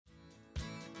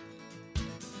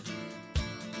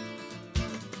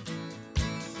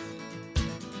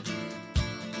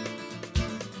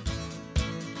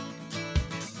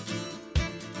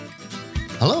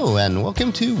Hello and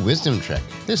welcome to Wisdom Trek.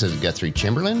 This is Guthrie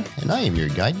Chamberlain and I am your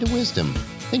guide to wisdom.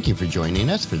 Thank you for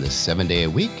joining us for this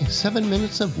 7-day-a-week, 7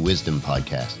 Minutes of Wisdom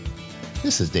podcast.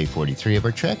 This is day 43 of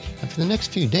our trek, and for the next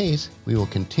few days, we will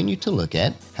continue to look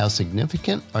at how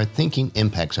significant our thinking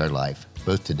impacts our life,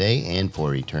 both today and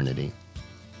for eternity.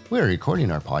 We are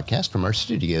recording our podcast from our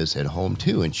studios at Home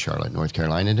 2 in Charlotte, North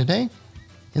Carolina today.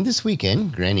 And this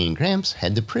weekend, Granny and Gramps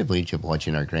had the privilege of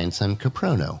watching our grandson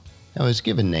Caprono. Now, his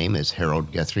given name is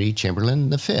Harold Guthrie Chamberlain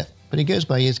V, but he goes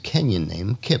by his Kenyan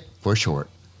name, Kip, for short.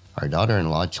 Our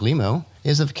daughter-in-law, Chalimo,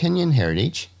 is of Kenyan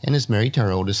heritage and is married to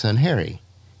our oldest son, Harry.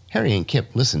 Harry and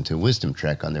Kip listen to Wisdom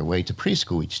Trek on their way to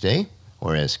preschool each day,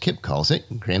 or as Kip calls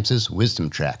it, Gramps' Wisdom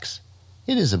Tracks.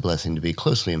 It is a blessing to be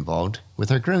closely involved with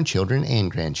our grown children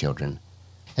and grandchildren.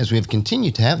 As we have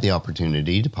continued to have the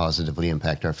opportunity to positively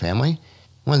impact our family,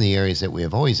 one of the areas that we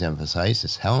have always emphasized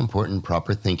is how important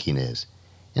proper thinking is.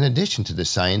 In addition to the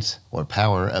science or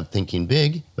power of thinking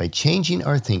big, by changing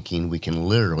our thinking, we can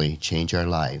literally change our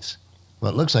lives.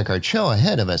 Well, it looks like our trail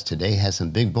ahead of us today has some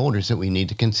big boulders that we need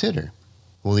to consider.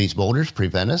 Will these boulders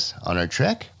prevent us on our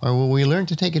trek, or will we learn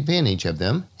to take advantage of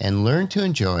them and learn to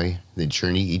enjoy the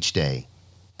journey each day?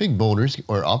 Big boulders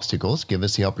or obstacles give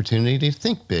us the opportunity to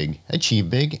think big, achieve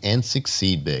big, and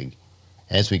succeed big.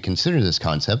 As we consider this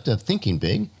concept of thinking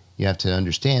big, you have to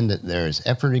understand that there is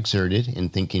effort exerted in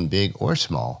thinking big or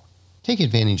small. Take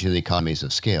advantage of the economies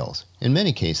of scales. In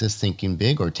many cases, thinking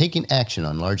big or taking action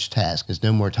on large tasks is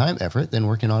no more time effort than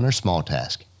working on our small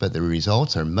task. But the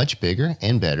results are much bigger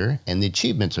and better, and the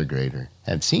achievements are greater.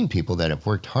 I've seen people that have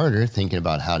worked harder thinking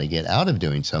about how to get out of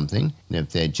doing something than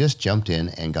if they had just jumped in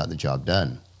and got the job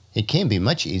done. It can be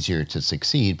much easier to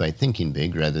succeed by thinking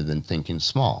big rather than thinking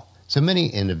small. So many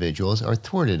individuals are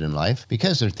thwarted in life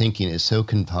because their thinking is so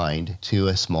confined to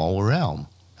a small realm.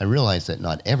 I realize that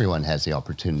not everyone has the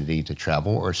opportunity to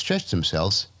travel or stretch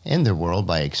themselves and their world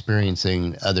by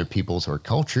experiencing other peoples or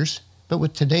cultures, but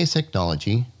with today's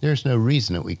technology, there's no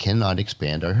reason that we cannot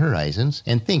expand our horizons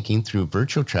and thinking through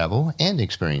virtual travel and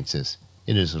experiences.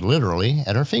 It is literally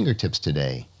at our fingertips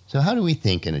today. So how do we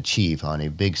think and achieve on a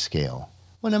big scale?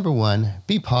 Well, number one,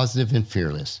 be positive and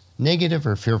fearless. Negative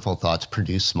or fearful thoughts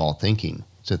produce small thinking,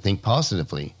 so think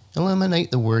positively. Eliminate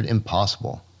the word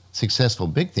impossible. Successful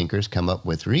big thinkers come up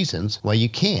with reasons why you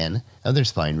can,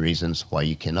 others find reasons why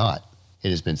you cannot.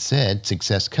 It has been said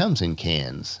success comes in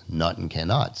cans, not in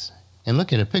cannots. And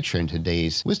look at a picture in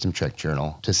today's Wisdom Trek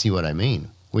journal to see what I mean.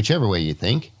 Whichever way you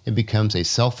think, it becomes a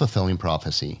self-fulfilling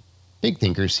prophecy. Big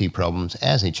thinkers see problems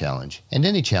as a challenge, and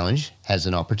any challenge has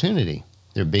an opportunity.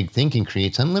 Their big thinking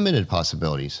creates unlimited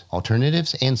possibilities,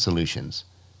 alternatives, and solutions.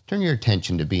 Turn your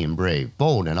attention to being brave,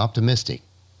 bold, and optimistic.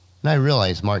 And I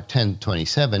realize Mark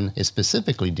 10:27 is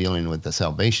specifically dealing with the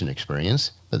salvation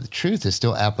experience, but the truth is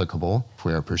still applicable if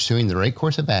we are pursuing the right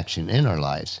course of action in our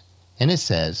lives. And it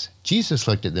says, Jesus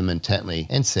looked at them intently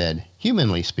and said,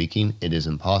 humanly speaking, it is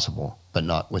impossible, but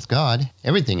not with God.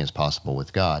 Everything is possible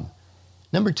with God.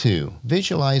 Number two,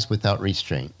 visualize without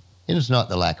restraint. It is not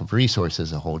the lack of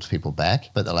resources that holds people back,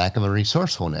 but the lack of a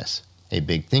resourcefulness. A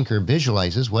big thinker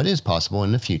visualizes what is possible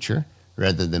in the future,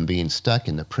 rather than being stuck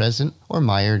in the present or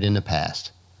mired in the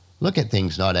past. Look at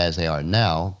things not as they are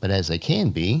now, but as they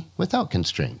can be, without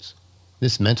constraints.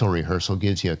 This mental rehearsal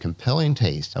gives you a compelling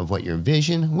taste of what your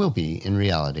vision will be in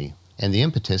reality, and the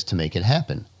impetus to make it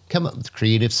happen. Come up with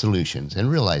creative solutions and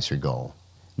realize your goal.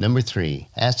 Number three,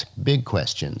 ask big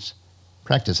questions.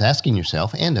 Practice asking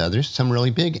yourself and others some really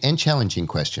big and challenging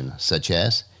questions, such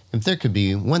as, if there could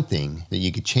be one thing that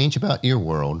you could change about your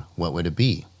world, what would it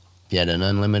be? If you had an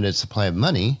unlimited supply of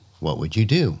money, what would you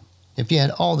do? If you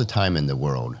had all the time in the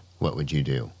world, what would you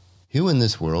do? Who in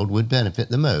this world would benefit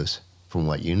the most from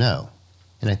what you know?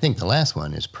 And I think the last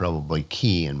one is probably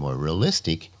key and more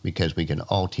realistic because we can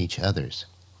all teach others.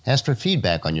 Ask for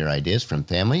feedback on your ideas from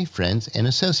family, friends, and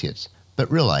associates, but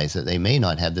realize that they may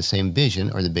not have the same vision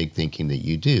or the big thinking that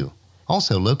you do.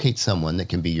 Also, locate someone that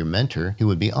can be your mentor who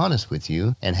would be honest with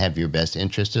you and have your best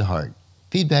interest at heart.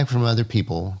 Feedback from other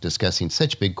people discussing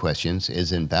such big questions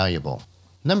is invaluable.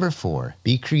 Number four,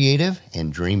 be creative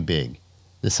and dream big.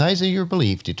 The size of your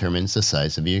belief determines the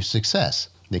size of your success.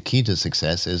 The key to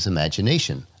success is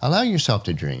imagination. Allow yourself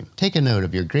to dream. Take a note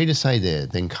of your greatest idea,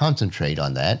 then concentrate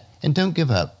on that, and don't give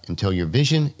up until your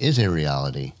vision is a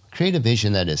reality. Create a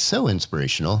vision that is so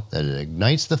inspirational that it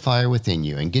ignites the fire within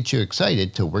you and gets you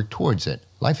excited to work towards it.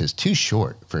 Life is too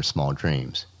short for small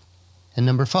dreams. And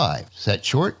number five, set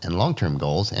short and long-term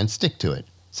goals and stick to it.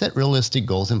 Set realistic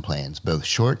goals and plans, both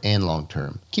short and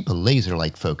long-term. Keep a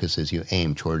laser-like focus as you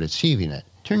aim toward achieving it.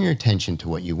 Turn your attention to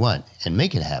what you want and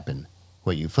make it happen.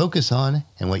 What you focus on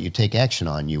and what you take action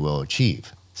on, you will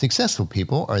achieve. Successful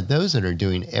people are those that are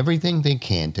doing everything they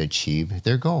can to achieve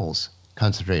their goals.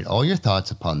 Concentrate all your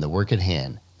thoughts upon the work at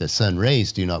hand. The sun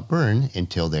rays do not burn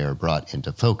until they are brought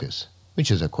into focus,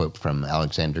 which is a quote from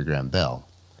Alexander Graham Bell.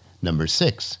 Number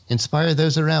 6, inspire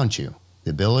those around you.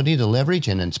 The ability to leverage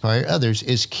and inspire others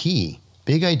is key.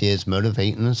 Big ideas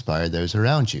motivate and inspire those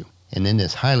around you. And in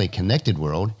this highly connected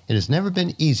world, it has never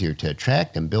been easier to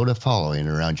attract and build a following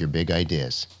around your big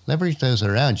ideas. Leverage those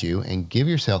around you and give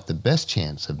yourself the best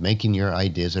chance of making your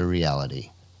ideas a reality.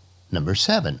 Number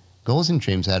 7, goals and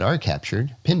dreams that are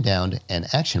captured, pinned down,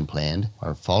 and action planned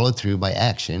are followed through by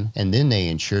action, and then they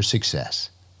ensure success.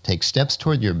 Take steps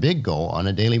toward your big goal on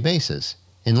a daily basis.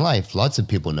 In life, lots of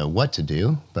people know what to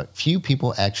do, but few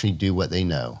people actually do what they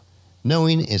know.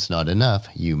 Knowing is not enough,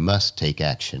 you must take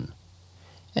action.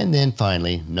 And then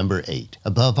finally, number 8.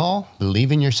 Above all,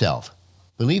 believe in yourself.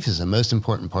 Belief is the most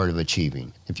important part of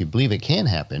achieving. If you believe it can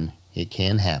happen, it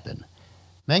can happen.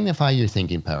 Magnify your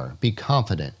thinking power. Be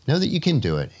confident. Know that you can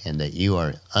do it and that you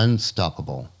are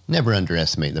unstoppable. Never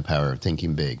underestimate the power of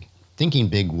thinking big. Thinking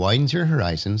big widens your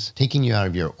horizons, taking you out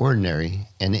of your ordinary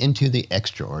and into the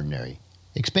extraordinary.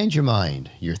 Expand your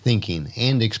mind, your thinking,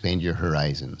 and expand your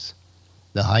horizons.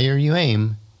 The higher you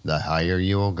aim, the higher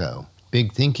you will go.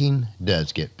 Big thinking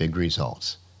does get big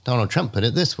results. Donald Trump put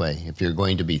it this way: if you're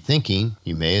going to be thinking,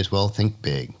 you may as well think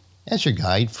big. As your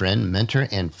guide, friend, mentor,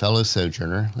 and fellow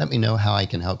sojourner, let me know how I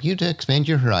can help you to expand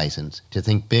your horizons, to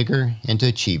think bigger, and to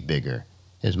achieve bigger.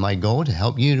 It is my goal to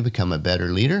help you to become a better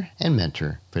leader and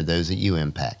mentor for those that you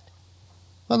impact.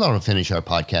 Well, that'll finish our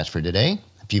podcast for today.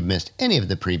 If you've missed any of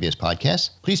the previous podcasts,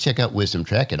 please check out Wisdom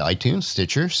Trek at iTunes,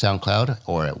 Stitcher, SoundCloud,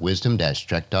 or at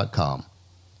wisdom-trek.com.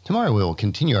 Tomorrow we will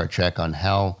continue our trek on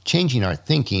how changing our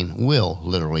thinking will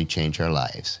literally change our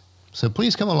lives. So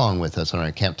please come along with us on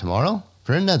our camp tomorrow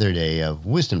for another day of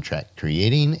Wisdom Trek,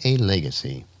 creating a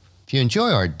legacy. If you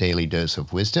enjoy our daily dose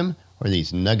of wisdom, or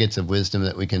these nuggets of wisdom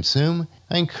that we consume,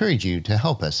 I encourage you to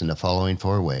help us in the following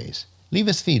 4 ways. Leave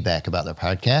us feedback about the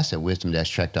podcast at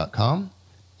wisdom-trek.com.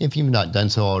 If you've not done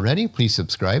so already, please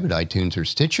subscribe at iTunes or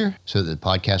Stitcher so that the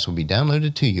podcast will be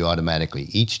downloaded to you automatically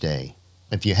each day.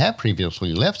 If you have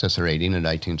previously left us a rating at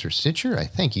iTunes or Stitcher, I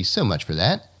thank you so much for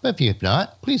that. But if you have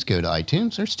not, please go to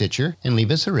iTunes or Stitcher and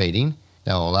leave us a rating.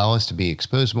 That will allow us to be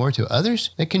exposed more to others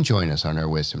that can join us on our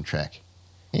Wisdom Trek.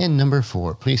 And number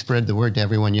 4, please spread the word to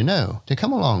everyone you know to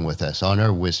come along with us on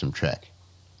our Wisdom Trek.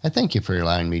 I thank you for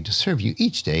allowing me to serve you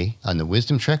each day on the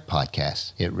Wisdom Trek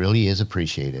podcast. It really is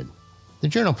appreciated. The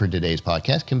journal for today's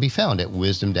podcast can be found at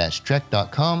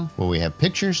wisdom-trek.com, where we have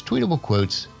pictures, tweetable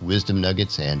quotes, wisdom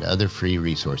nuggets, and other free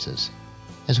resources.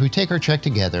 As we take our trek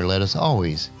together, let us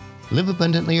always live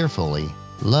abundantly or fully,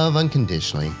 love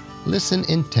unconditionally, listen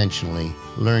intentionally,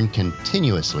 learn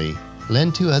continuously,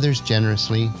 lend to others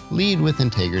generously, lead with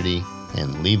integrity,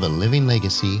 and leave a living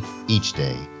legacy each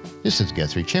day. This is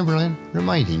Guthrie Chamberlain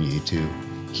reminding you to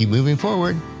keep moving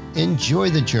forward,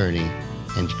 enjoy the journey,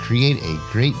 and create a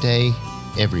great day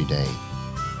every day.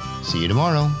 See you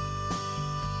tomorrow.